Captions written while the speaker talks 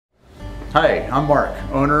Hi, I'm Mark,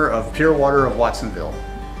 owner of Pure Water of Watsonville.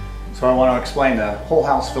 So I want to explain the whole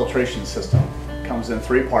house filtration system. It comes in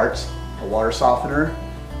 3 parts: a water softener,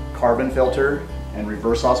 carbon filter, and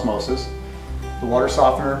reverse osmosis. The water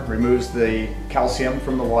softener removes the calcium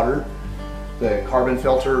from the water. The carbon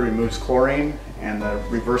filter removes chlorine, and the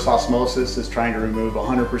reverse osmosis is trying to remove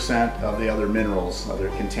 100% of the other minerals, other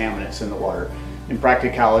contaminants in the water. In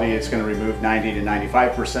practicality, it's going to remove 90 to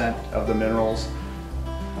 95% of the minerals.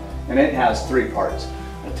 And it has 3 parts: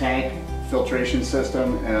 a tank, filtration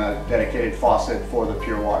system, and a dedicated faucet for the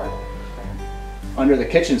pure water. Under the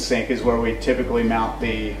kitchen sink is where we typically mount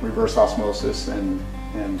the reverse osmosis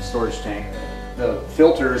and storage tank. The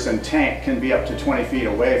filters and tank can be up to 20 feet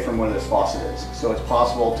away from where this faucet is. So it's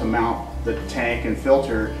possible to mount the tank and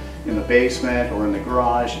filter in the basement or in the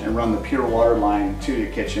garage and run the pure water line to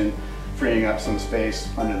your kitchen, freeing up some space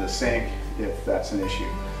under the sink if that's an issue.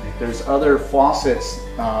 There's other faucets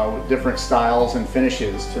with different styles and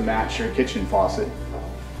finishes to match your kitchen faucet.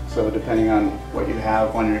 So depending on what you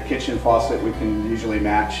have on your kitchen faucet, we can usually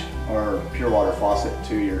match our pure water faucet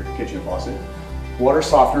to your kitchen faucet. Water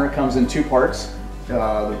softener comes in 2 parts,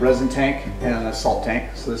 the resin tank and a salt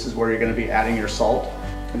tank. So this is where you're going to be adding your salt.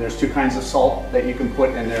 And there's 2 kinds of salt that you can put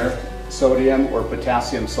in there: sodium or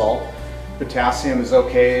potassium salt. Potassium is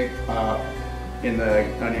okay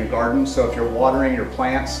on your garden, so if you're watering your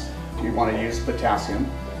plants, you want to use potassium.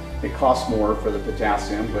 It costs more for the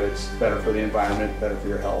potassium, but it's better for the environment, better for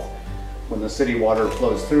your health. When the city water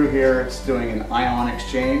flows through here, it's doing an ion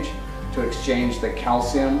exchange to exchange the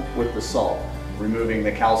calcium with the salt. Removing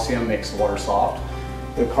the calcium makes the water soft.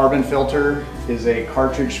 The carbon filter is a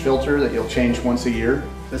cartridge filter that you'll change once a year.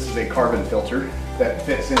 This is a carbon filter that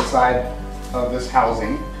fits inside of this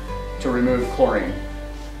housing to remove chlorine.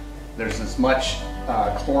 There's as much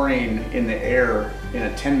chlorine in the air in a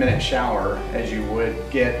 10-minute shower as you would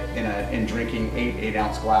get in drinking 8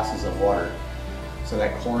 8-ounce glasses of water. So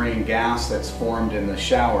that chlorine gas that's formed in the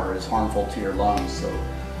shower is harmful to your lungs, so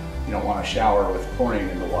you don't want to shower with chlorine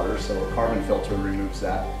in the water, so a carbon filter removes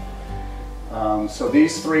that. So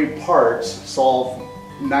these 3 parts solve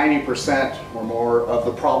 90% or more of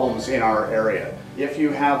the problems in our area. If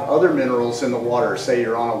you have other minerals in the water, say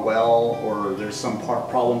you're on a well or there's some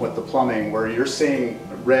problem with the plumbing where you're seeing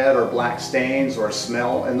red or black stains or a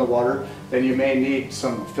smell in the water, then you may need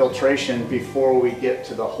some filtration before we get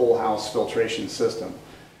to the whole house filtration system.